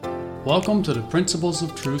Welcome to the Principles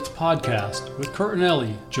of Truth podcast with Curt and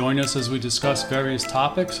Ellie. Join us as we discuss various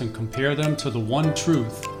topics and compare them to the one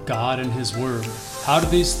truth, God and His Word. How do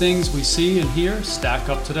these things we see and hear stack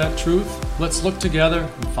up to that truth? Let's look together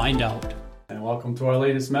and find out. And welcome to our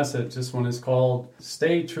latest message. This one is called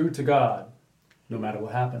Stay True to God, no matter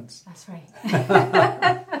what happens. That's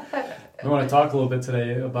right. We want to talk a little bit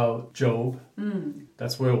today about Job.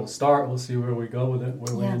 That's where we'll start. We'll see where we go with it,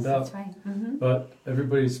 where we end up. That's right. Mm-hmm. But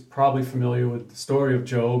everybody's probably familiar with the story of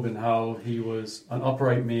Job and how he was an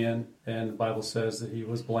upright man. And the Bible says that he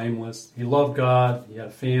was blameless. He loved God. He had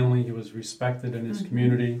a family. He was respected in his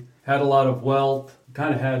community. Had a lot of wealth.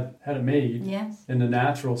 Kind of had it made. Yes. In the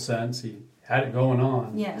natural sense. He had it going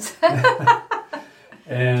on. Yes.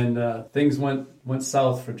 And things went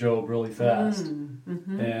south for Job really fast.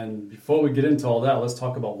 Mm-hmm. And before we get into all that, let's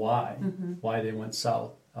talk about why. Mm-hmm. Why they went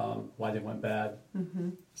south. Why they went bad.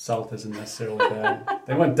 Mm-hmm. South isn't necessarily bad.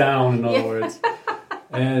 They went down, in other words.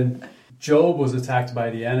 And Job was attacked by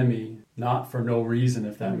the enemy, not for no reason,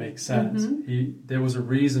 if that makes sense. Mm-hmm. There was a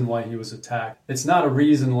reason why he was attacked. It's not a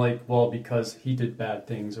reason like, well, because he did bad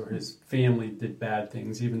things or his family did bad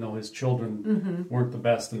things, even though his children weren't the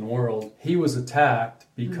best in the world. He was attacked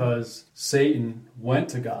because Satan went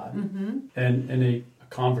to God and in a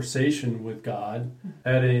conversation with God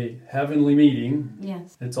at a heavenly meeting.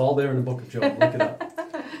 Yes. It's all there in the book of Job. Look it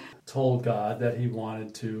up. Told God that he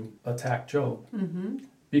wanted to attack Job. Mm-hmm.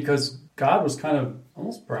 Because God was kind of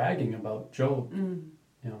almost bragging about Job. You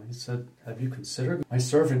know, he said, have you considered my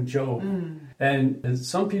servant Job? And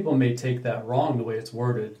some people may take that wrong, the way it's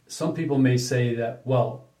worded. Some people may say that,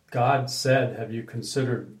 well, God said, have you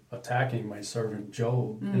considered attacking my servant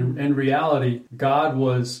Job? In reality, God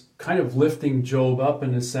was kind of lifting Job up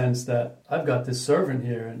in the sense that I've got this servant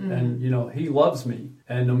here and you know, he loves me.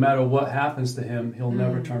 And no matter what happens to him, he'll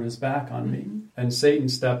never turn his back on me. And Satan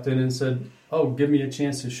stepped in and said, oh, give me a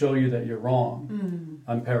chance to show you that you're wrong.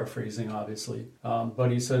 I'm paraphrasing, obviously.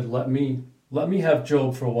 But he said, let me have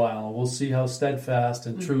Job for a while, and we'll see how steadfast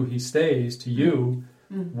and true he stays to you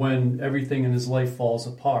when everything in his life falls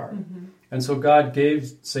apart. And so God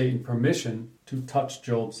gave Satan permission to touch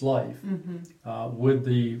Job's life with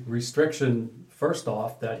the restriction, first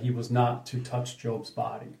off, that he was not to touch Job's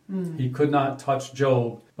body. He could not touch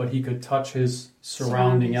Job, but he could touch his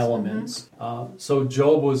surrounding elements. So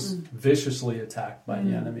Job was viciously attacked by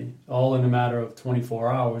the enemy. All in a matter of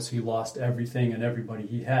 24 hours, he lost everything and everybody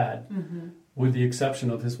he had. With the exception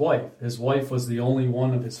of his wife. His wife was the only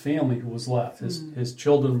one of his family who was left. His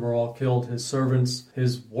children were all killed. His servants,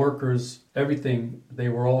 his workers, everything, they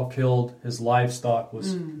were all killed. His livestock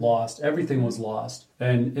was lost. Everything was lost.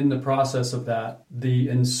 And in the process of that, the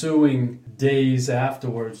ensuing days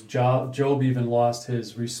afterwards, Job even lost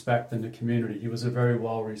his respect in the community. He was a very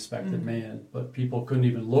well-respected man, but people couldn't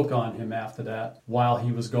even look on him after that while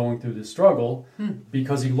he was going through the struggle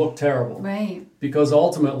because he looked terrible. Right. Because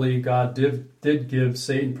ultimately, God did give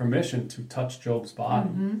Satan permission to touch Job's body.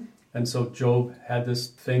 And so Job had this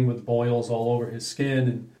thing with boils all over his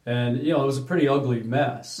skin. And you know, it was a pretty ugly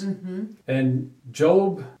mess. And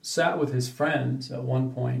Job sat with his friends at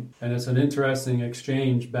one point, and it's an interesting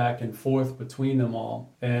exchange back and forth between them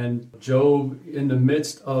all. And Job, in the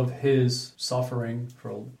midst of his suffering,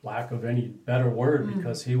 for lack of any better word,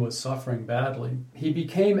 because he was suffering badly, he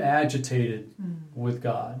became agitated with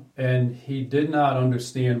God. And he did not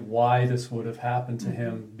understand why this would have happened to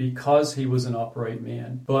him because he was an upright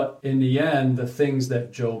man. But in the end, the things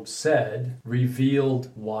that Job said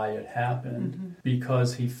revealed why it happened,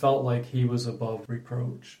 because he felt like he was above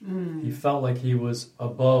reproach. He felt like he was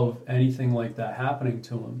above anything like that happening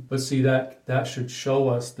to him. But see, that should show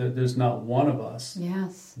us that there's not one of us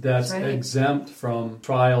that's right, exempt from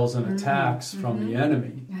trials and attacks from the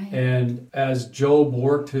enemy. Right. And as Job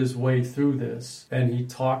worked his way through this, and he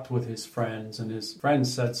talked with his friends, and his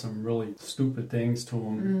friends said some really stupid things to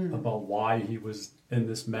him about why he was in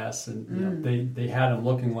this mess, and you know, they had him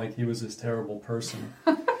looking like he was this terrible person.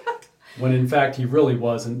 When in fact he really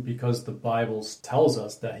wasn't, because the Bible tells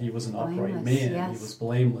us that he was an upright man. Yes. He was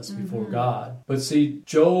blameless before God. But see,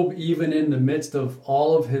 Job, even in the midst of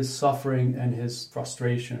all of his suffering and his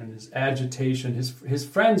frustration and his agitation, his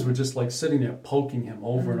friends were just like sitting there poking him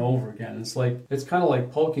over and over again. It's kind of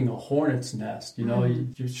like poking a hornet's nest. You know,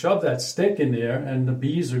 you shove that stick in there and the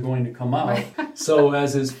bees are going to come out. Right. So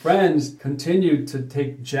as his friends continued to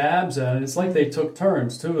take jabs at it, it's like they took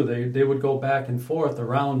turns too. They would go back and forth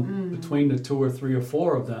around between the 2 or 3 or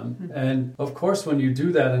 4 of them. And of course, when you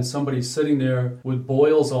do that and somebody's sitting there with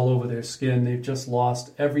boils all over their skin, they've just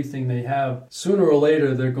lost everything they have. Sooner or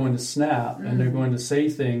later, they're going to snap and they're going to say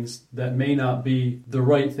things that may not be the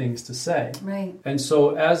right things to say. Right. And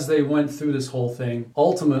so as they went through this whole thing,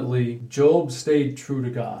 ultimately, Job stayed true to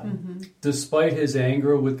God. Despite his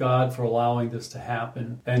anger with God for allowing this to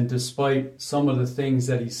happen, and despite some of the things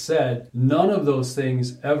that he said, none of those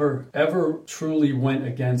things ever truly went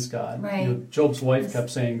against God. Right. You know, Job's wife kept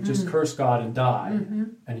saying, just curse God and die.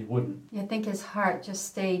 And he wouldn't. I think his heart just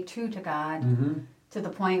stayed true to God. To the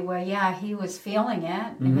point where, he was feeling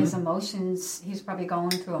it, and his emotions, he's probably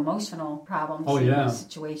going through emotional problems in these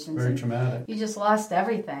situations. Very traumatic. You just lost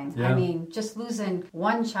everything. Yeah. I mean, just losing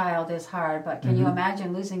one child is hard, but can you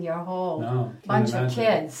imagine losing your whole bunch of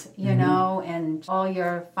kids, you know, and all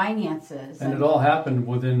your finances? And it all happened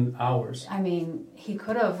within hours. I mean, he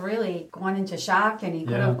could have really gone into shock, and he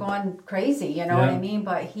could have gone crazy, you know what I mean?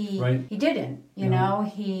 But he didn't, you know,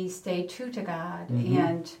 he stayed true to God.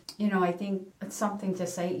 And, you know, I think it's something to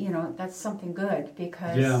say, you know, that's something good,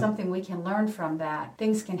 because something we can learn from that.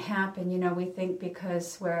 Things can happen, you know, we think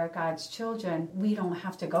because we're God's children, we don't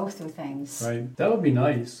have to go through things. Right. That would be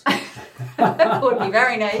nice. That would be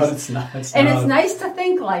very nice. But it's not. It's nice to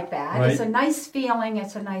think like that. Right. It's a nice feeling.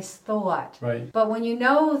 It's a nice thought. Right. But when you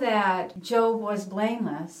know that Job was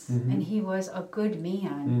blameless and he was a good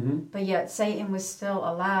man, but yet Satan was still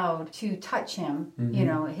allowed to touch him, you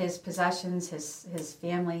know, his possessions, his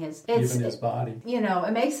family, even his body. You know,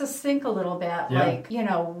 it makes us think a little bit like, you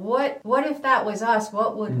know, what if that was us?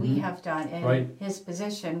 What would we have done in his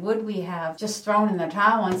position? Would we have just thrown in the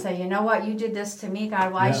towel and say, you know what, you did this to me,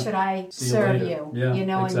 God, why should I serve you? Yeah, you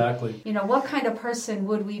know, exactly. And, you know, what kind of person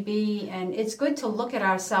would we be? And it's good to look at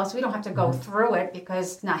ourselves. We don't have to go through it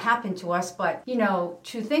because it's not happened to us, but, you know,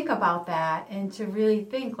 to think about that and to really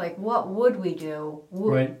think like, what would we do?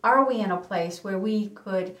 Are we in a place where we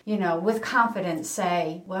could, you know, with confidence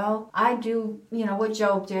say, well, I do, you know, what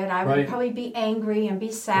Job did. I would probably be angry and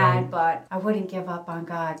be sad, but I wouldn't give up on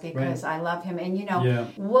God because I love him. And, you know,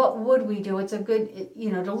 what would we do? It's a good,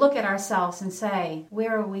 you know, to look at ourselves and say,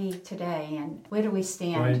 where are we today and where do we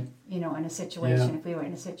stand, you know, in a situation, if we were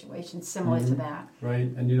in a situation similar to that. Right.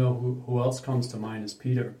 And, you know, who else comes to mind is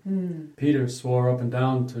Peter. Peter swore up and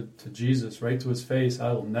down to Jesus, right to his face,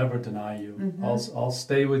 I will never deny you. I'll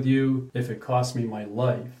stay with you if it costs me my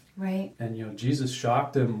life. Right. And, you know, Jesus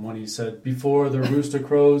shocked him when he said, before the rooster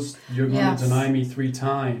crows, you're going to deny me 3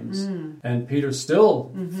 times. And Peter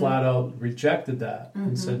still flat out rejected that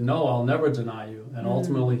and said, no, I'll never deny you. And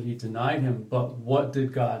ultimately he denied him. But what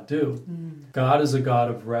did God do? God is a God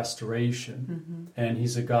of restoration, and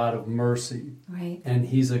he's a God of mercy, and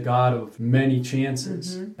he's a God of many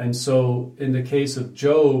chances. And so in the case of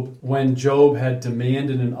Job, when Job had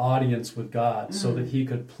demanded an audience with God so that he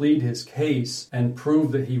could plead his case and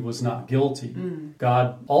prove that he was not guilty,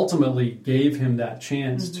 God ultimately gave him that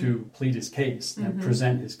chance to plead his case and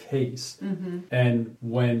present his case. And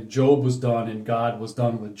when Job was done and God was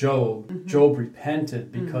done with Job, Job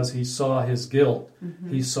repented because he saw his guilt,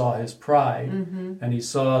 he saw his pride, and he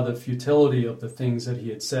saw the futility of the things that he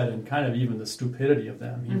had said and kind of even the stupidity of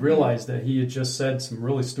them. He realized that he had just said some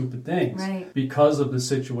really stupid things because of the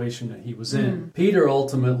situation that he was in. Peter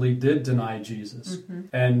ultimately did deny Jesus.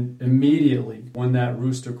 And immediately when that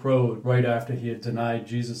rooster crowed, right after he had denied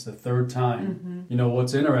Jesus the 3rd time, you know,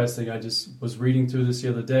 what's interesting, I just was reading through this the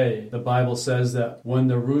other day. The Bible says that when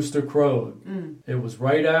the rooster crowed, it was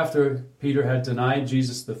right after Peter had denied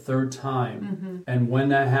Jesus the 3rd time. And when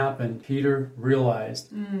that happened, Peter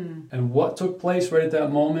realized. And what took place right at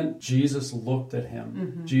that moment? Jesus looked at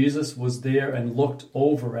him. Jesus was there and looked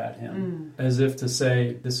over at him as if to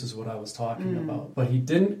say, this is what I was talking about. But he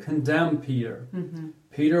didn't condemn Peter.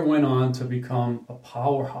 Peter went on to become a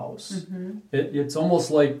powerhouse. It's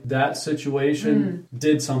almost like that situation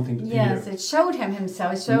did something to Peter. Yes, it showed him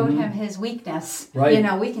himself. It showed him his weakness. Right. You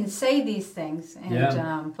know, we can say these things,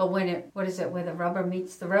 and but when where the rubber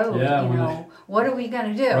meets the road, you know, what are we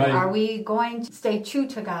going to do? Right. Are we going to stay true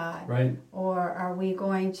to God? Right. Or are we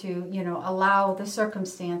going to, you know, allow the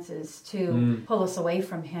circumstances to pull us away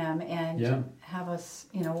from Him and have us,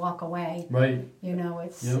 you know, walk away? Right. You know,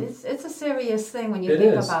 it's a serious thing when you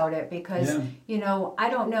think about it, because you know, I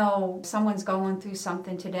don't know, someone's going through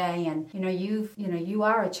something today, and you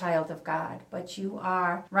are a child of God, but you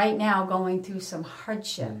are right now going through some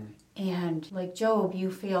hardship. and like Job,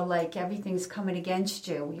 you feel like everything's coming against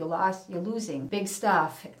you. You're losing big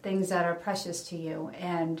stuff, things that are precious to you.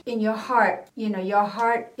 And in your heart, your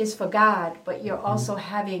heart is for God, but you're also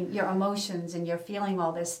having your emotions and you're feeling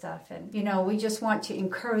all this stuff. And, we just want to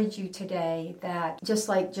encourage you today that just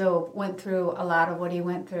like Job went through a lot of what he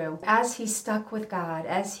went through, as he stuck with God,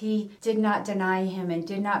 as he did not deny him and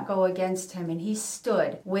did not go against him, and he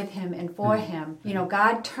stood with him and for him,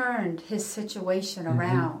 God turned his situation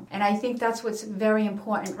around. And I think that's what's very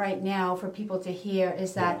important right now for people to hear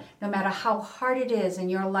is that no matter how hard it is in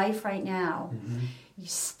your life right now, you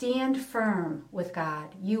stand firm with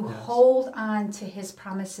God. You hold on to his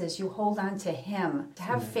promises. You hold on to him. To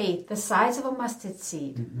have faith the size of a mustard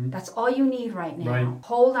seed. That's all you need right now. Right.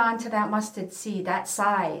 Hold on to that mustard seed, that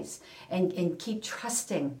size, and keep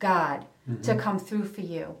trusting God to come through for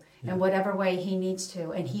you in whatever way he needs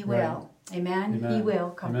to, and he will. Amen? Amen. He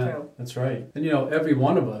will come through. That's right. And every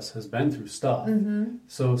one of us has been through stuff.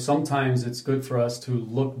 So sometimes it's good for us to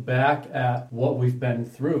look back at what we've been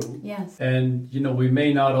through. Yes. And, we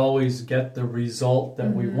may not always get the result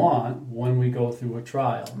that we want when we go through a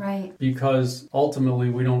trial. Right. Because ultimately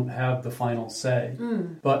we don't have the final say.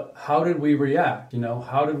 But how did we react?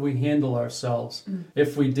 How did we handle ourselves?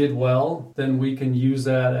 If we did well, then we can use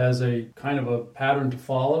that as a kind of a pattern to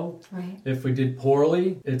follow. Right. If we did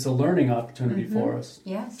poorly, it's a learning opportunity for us.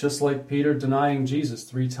 Yes. Just like Peter denying Jesus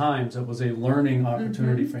 3 times, it was a learning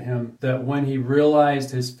opportunity for him, that when he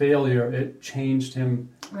realized his failure, it changed him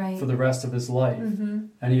for the rest of his life.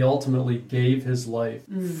 And he ultimately gave his life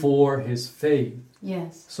for his faith.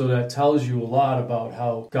 Yes. So that tells you a lot about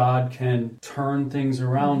how God can turn things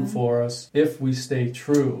around for us if we stay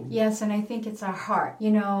true. Yes, and I think it's our heart,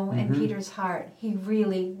 in Peter's heart. He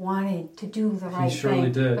really wanted to do the right thing. He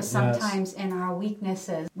surely did, But sometimes in our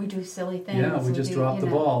weaknesses, we do silly things. Yeah, we just drop the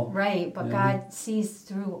ball. Right, but God sees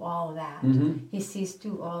through all of that. He sees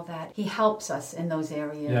through all that. He helps us in those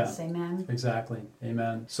areas. Yeah, amen? Exactly.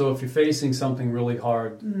 Amen. So if you're facing something really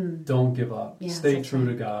hard, don't give up. Yes, stay true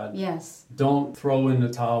to God. Yes. Don't throw in the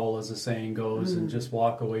towel, as the saying goes, and just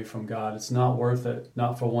walk away from God. It's not worth it,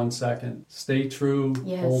 not for 1 second. Stay true,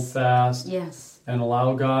 hold fast, and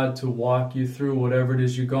allow God to walk you through whatever it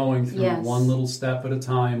is you're going through, one little step at a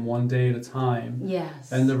time, one day at a time.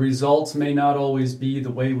 Yes. And the results may not always be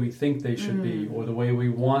the way we think they should be or the way we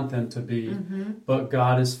want them to be, but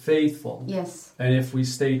God is faithful. Yes. And if we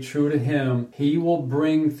stay true to him, he will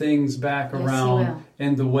bring things back around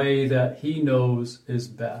in the way that he knows is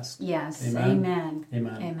best. Yes. Amen. Amen.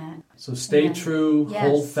 Amen. So stay true,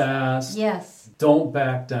 hold fast. Yes. Don't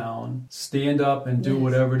back down. Stand up and do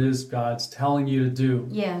whatever it is God's telling you to do.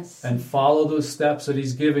 Yes. And follow those steps that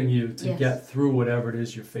he's giving you to get through whatever it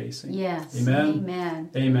is you're facing. Yes. Amen. Amen.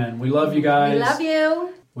 Amen. We love you guys. We love you.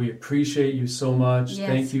 We appreciate you so much. Yes,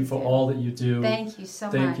 thank you for all that you do. Thank you so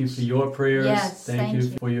much. Thank you for your prayers. Yes, thank you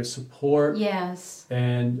for your support. Yes.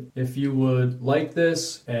 And if you would like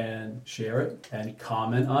this and share it and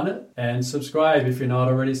comment on it and subscribe if you're not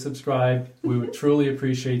already subscribed, we would truly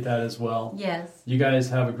appreciate that as well. Yes. You guys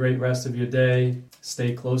have a great rest of your day.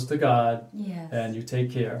 Stay close to God. Yes. And you take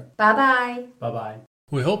care. Bye-bye. Bye-bye.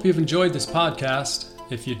 We hope you've enjoyed this podcast.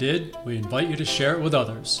 If you did, we invite you to share it with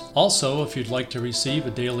others. Also, if you'd like to receive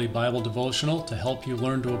a daily Bible devotional to help you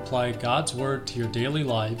learn to apply God's Word to your daily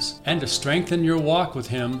lives and to strengthen your walk with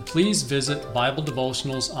Him, please visit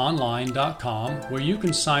BibleDevotionalsOnline.com, where you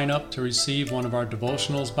can sign up to receive one of our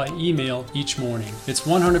devotionals by email each morning. It's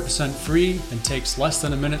 100% free and takes less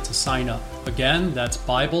than a minute to sign up. Again, that's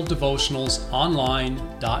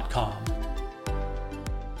BibleDevotionalsOnline.com.